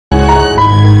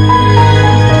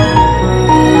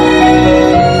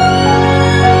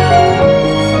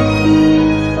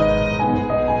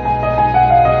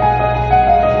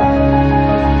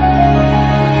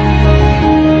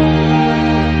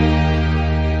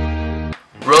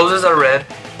Roses are red,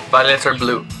 violets are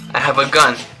blue. I have a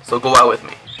gun, so go out with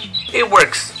me. It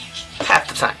works half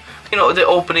the time. You know, the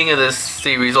opening of this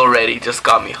series already just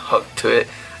got me hooked to it.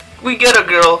 We get a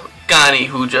girl, Gani,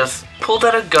 who just pulled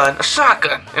out a gun, a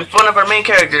shotgun, in front of our main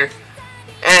character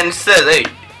and says, hey,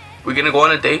 we're gonna go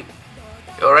on a date.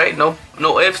 Alright, no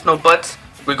ifs, no buts.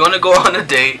 We're gonna go on a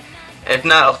date. If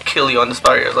not, I'll kill you on the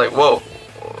spot. It's like, whoa.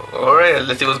 Alright,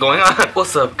 let's see what's going on.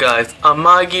 What's up, guys?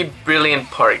 Amagi Brilliant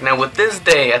Park. Now, with this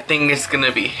day, I think it's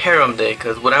gonna be harem day,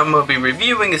 because what I'm gonna be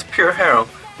reviewing is pure harem,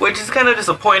 which is kind of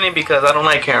disappointing because I don't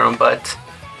like harem, but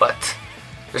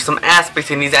there's some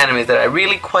aspects in these animes that I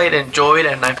really quite enjoyed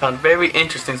and I found very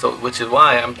interesting, so which is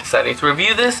why I'm deciding to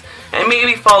review this and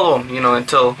maybe follow them, you know,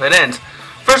 until it ends.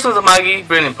 First one's Amagi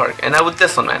Brilliant Park, and now with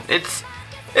this one, man, it's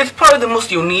probably the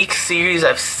most unique series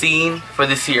I've seen for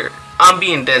this year. I'm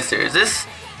being dead serious. This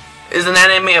is an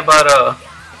anime about a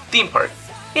theme park.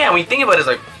 Yeah, when you think about it, it's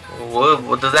like,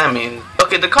 what does that mean?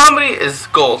 Okay, the comedy is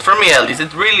gold, for me at least.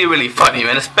 It's really funny,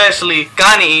 man. Especially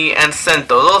Gani and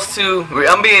Sento. Those two,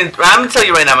 I'm gonna tell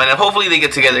you right now, man, and hopefully they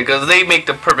get together because they make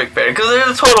the perfect pair. Because they're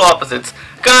the total opposites.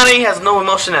 Gani has no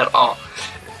emotion at all.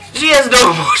 She has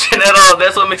no emotion at all.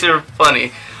 That's what makes her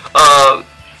funny.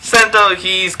 Sento,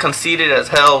 he's conceited as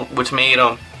hell, which made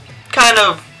him kind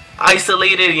of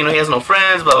isolated. You know, he has no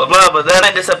friends, blah blah blah. But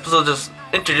then this episode just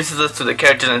introduces us to the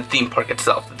characters and the theme park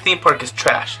itself. The theme park is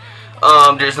trash.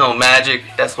 There's no magic.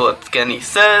 That's what Gani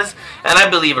says, and I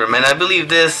believe her, man. I believe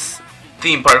this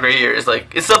theme park right here is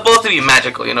like, it's supposed to be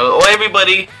magical, you know.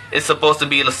 Everybody is supposed to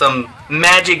be some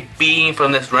magic being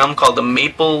from this realm called the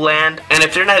Maple Land, and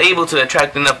if they're not able to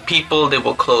attract enough people, they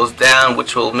will close down,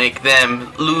 which will make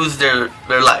them lose their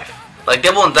life. Like, they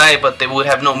won't die, but they would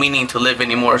have no meaning to live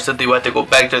anymore, so they would have to go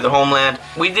back to their homeland.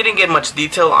 We didn't get much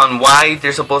detail on why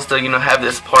they're supposed to, you know, have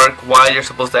this park, why they're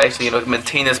supposed to actually, you know,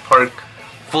 maintain this park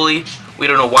fully. We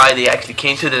don't know why they actually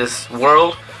came to this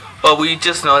world, but we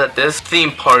just know that this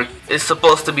theme park is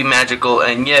supposed to be magical,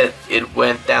 and yet it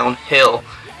went downhill.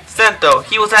 Sento,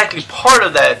 he was actually part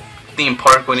of that theme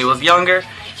park when he was younger.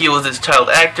 He was this child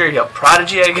actor, he a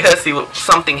prodigy, I guess.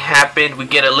 Something happened. We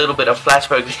get a little bit of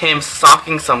flashback of him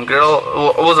stalking some girl,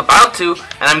 or was about to,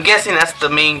 and I'm guessing that's the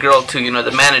main girl too, you know,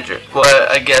 the manager. Well,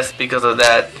 I guess because of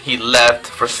that, he left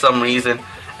for some reason.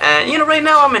 And, you know, right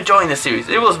now I'm enjoying the series.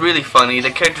 It was really funny.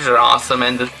 The characters are awesome,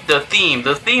 and the theme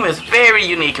is very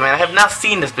unique, man. I have not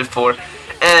seen this before,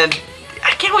 and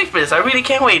I can't wait for this. I really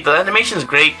can't wait. The animation is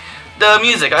great. The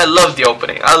music, I love the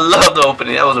opening. I love the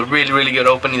opening. That was a really good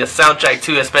opening. The soundtrack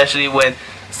too, especially when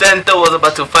Sento was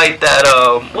about to fight that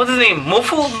what's his name,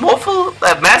 Moful,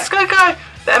 that mascot guy.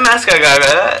 That mascot guy,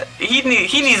 man,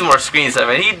 he needs more screen time,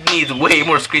 man. He needs way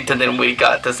more screen time than we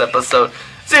got this episode.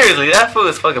 Seriously, that fool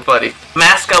is fucking funny.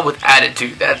 Mascot with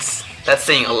attitude. That's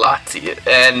saying a lot to you.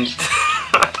 And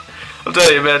I'm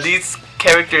telling you, man, these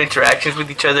character interactions with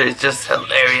each other is just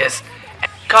hilarious.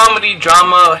 Comedy,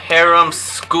 drama, harem,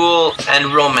 school,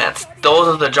 and romance. Those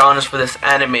are the genres for this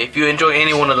anime. If you enjoy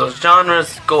any one of those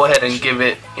genres, go ahead and give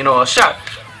it, you know, a shot.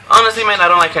 Honestly, man, I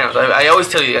don't like harems. I always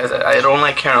tell you guys, I don't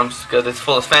like harems because it's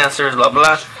full of fan service, blah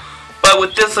blah. But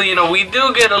with this, you know, we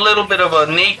do get a little bit of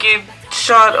a naked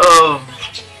shot of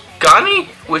Gani,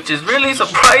 which is really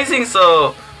surprising.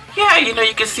 So yeah, you know,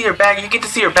 you can see her back. You get to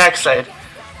see her backside.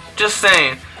 Just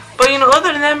saying. But you know,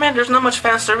 other than that, man, there's not much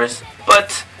fan service.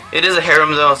 But it is a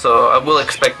harem though, so I will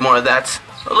expect more of that.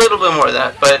 A little bit more of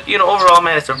that. But you know, overall,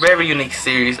 man, it's a very unique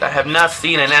series. I have not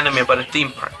seen an anime about a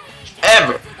theme park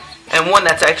ever, and one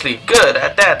that's actually good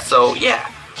at that. So yeah,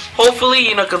 hopefully,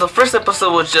 you know, because the first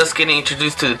episode was just getting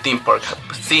introduced to the theme park,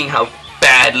 seeing how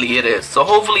badly it is. So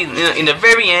hopefully, you know, in the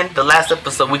very end, the last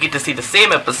episode, we get to see the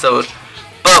same episode,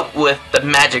 but with the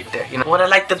magic there. You know, what I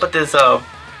liked about this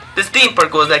theme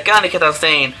park was that Gani kept on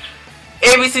saying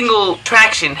every single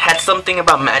attraction had something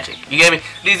about magic. You get me?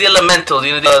 These elementals,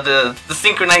 you know, the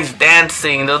synchronized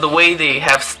dancing, the way they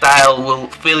have style will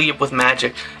fill you up with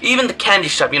magic. Even the candy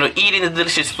shop, you know, eating the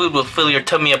delicious food will fill your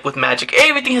tummy up with magic.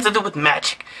 Everything has to do with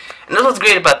magic. And that's what's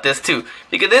great about this too,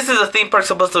 because this is a theme park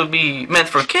supposed to be meant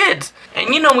for kids.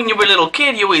 And you know, when you were a little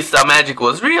kid, you always thought magic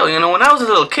was real. You know, when I was a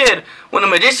little kid, when a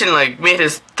magician like made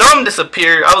his thumb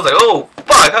disappear, I was like, oh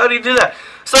fuck, how did he do that?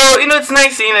 So, you know, it's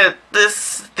nice seeing that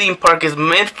this theme park is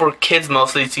meant for kids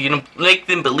mostly to, you know, make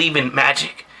them believe in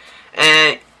magic.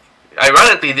 And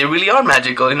ironically, they really are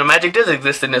magical. You know, magic does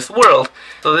exist in this world.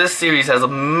 So this series has a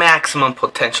maximum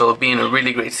potential of being a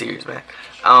really great series, man.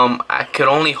 I could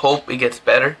only hope it gets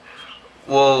better.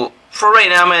 Well, for right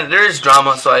now, man, there is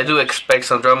drama, so I do expect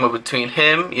some drama between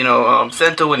him, you know,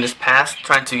 Sento in his past,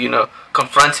 trying to, you know,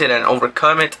 confront it and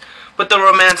overcome it. But the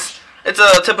romance, it's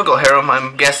a typical harem.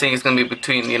 I'm guessing it's going to be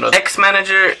between, you know,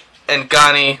 ex-manager And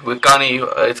Gani, with Gani,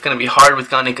 it's gonna be hard with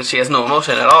Gani because she has no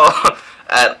emotion at all.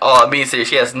 At all, being serious,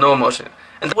 she has no emotion.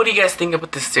 And what do you guys think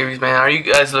about this series, man? Are you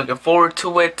guys looking forward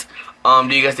to it?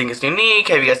 Do you guys think it's unique?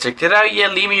 Have you guys checked it out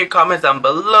yet? Leave me your comments down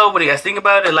below. What do you guys think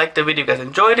about it? Like the video if you guys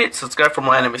enjoyed it. Subscribe for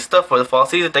more anime stuff for the fall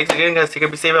season. Thanks again, guys. Take care,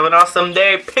 be safe, have an awesome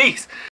day. Peace.